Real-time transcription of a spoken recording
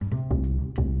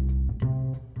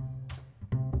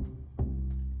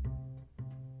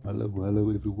Hello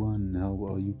everyone, how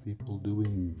are you people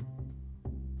doing?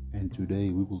 And today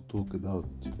we will talk about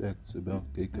facts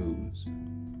about geckos.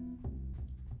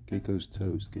 Geckos'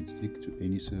 toes can stick to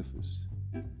any surface,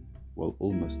 well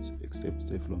almost except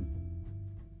Teflon.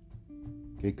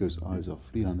 Geckos' eyes are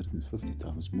 350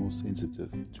 times more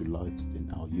sensitive to light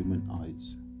than our human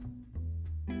eyes.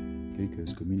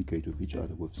 Geckos communicate with each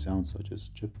other with sounds such as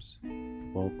chips,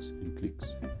 barks and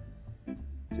clicks.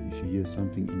 So if you hear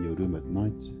something in your room at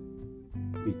night,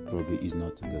 it probably is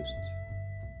not a ghost.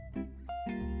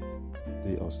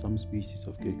 There are some species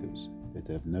of geckos that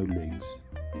have no legs.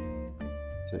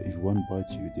 So if one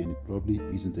bites you, then it probably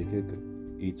isn't a gecko,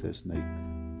 it's a snake.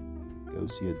 Go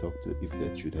see a doctor if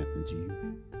that should happen to you.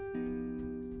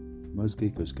 Most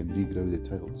geckos can regrow their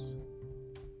tails.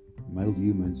 Male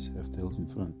humans have tails in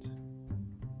front.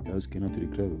 Those cannot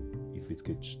regrow if it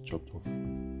gets chopped off.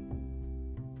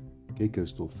 Geckos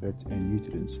store fat and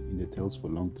nutrients in their tails for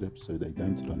long trips so they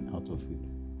don't run out of food.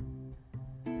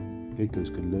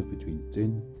 Geckos can live between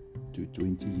 10 to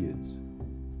 20 years,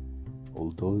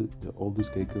 although the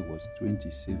oldest gecko was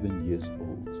 27 years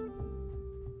old.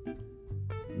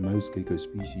 Most gecko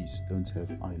species don't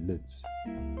have eyelids,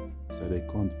 so they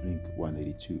can't blink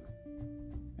 182,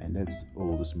 and that's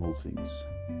all the small things.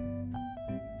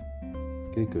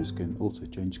 Geckos can also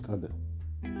change color,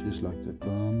 just like the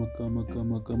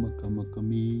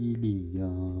chameleon.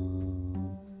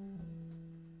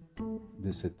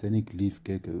 The satanic leaf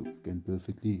gecko can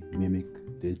perfectly mimic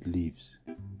dead leaves.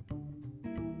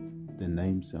 The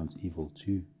name sounds evil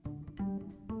too.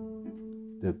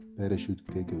 The parachute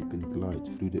gecko can glide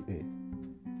through the air.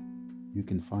 You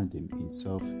can find them in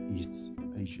Southeast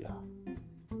Asia.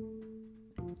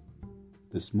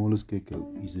 The smallest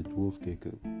gecko is the dwarf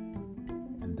gecko,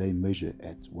 and they measure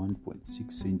at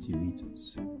 1.6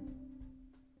 centimeters.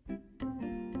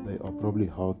 They are probably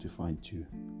hard to find too.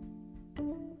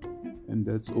 And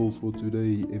that's all for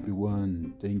today,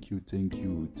 everyone. Thank you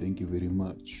very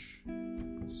much.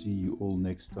 See you all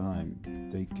next time.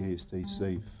 Take care, stay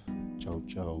safe. Ciao,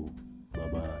 ciao. Bye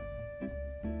bye.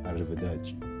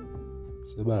 Arrivederci.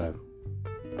 Sabaru.